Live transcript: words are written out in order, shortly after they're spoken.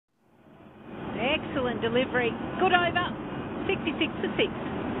delivery. Good over. 66 for 6.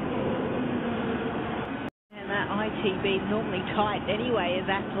 And that ITB is normally tight anyway as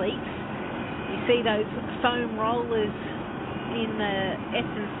athletes. You see those foam rollers in the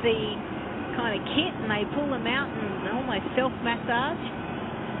S&C kind of kit, and they pull them out and almost self-massage.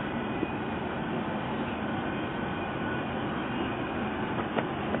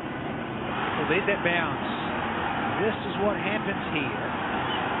 Well, there's that bounce. This is what happens here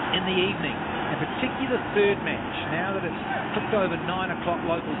in the evening, in particular third match, now that it's clicked over 9 o'clock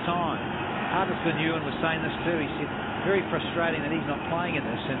local time. Hardison Ewan was saying this too. He said, very frustrating that he's not playing in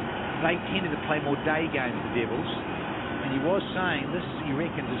this, and they tended to play more day games, the Devils. And he was saying this, he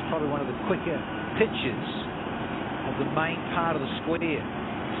reckons, is probably one of the quicker pitches of the main part of the square,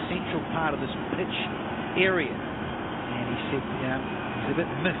 the central part of this pitch area. And he said, you know, he's a bit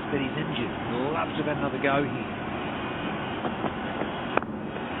miffed that he's injured. Loves to have another go here.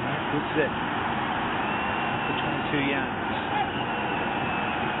 Good sit for 22 yards.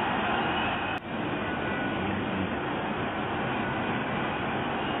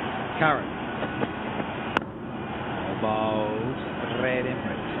 Karan. Bowled. Red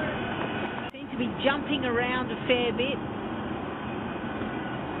Emirates. Seem to be jumping around a fair bit.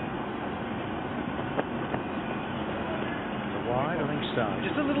 Wide, I think so.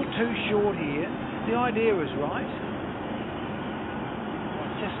 Just a little too short here. The idea was right.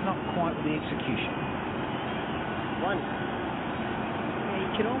 Just not quite with the execution. Yeah, you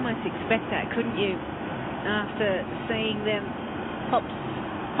could almost expect that, couldn't you? After seeing them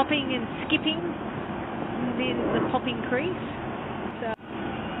hopping and skipping within the popping crease. So.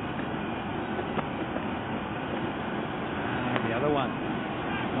 The other one.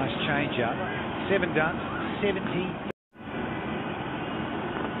 Nice change up. 7 done. 70.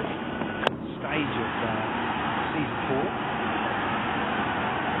 Stage of season 4.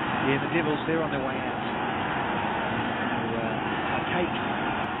 Yeah, the Devils, they're on their way out. A cake.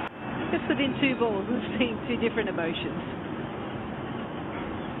 Just within 2 balls, we've seen 2 different emotions.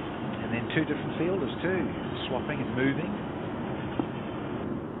 And then 2 different fielders too, swapping and moving.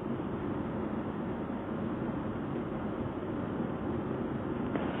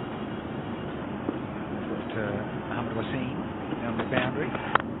 Got Mohammed Wasim down the boundary.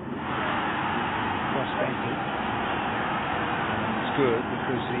 Cross-banted. It's good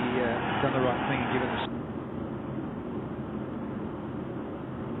because he done the right thing and given the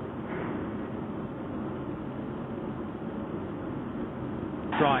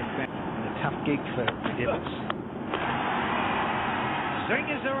strike back. A tough gig for the Devils.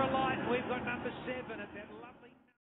 Stringers are alight. We've got number 7 at that.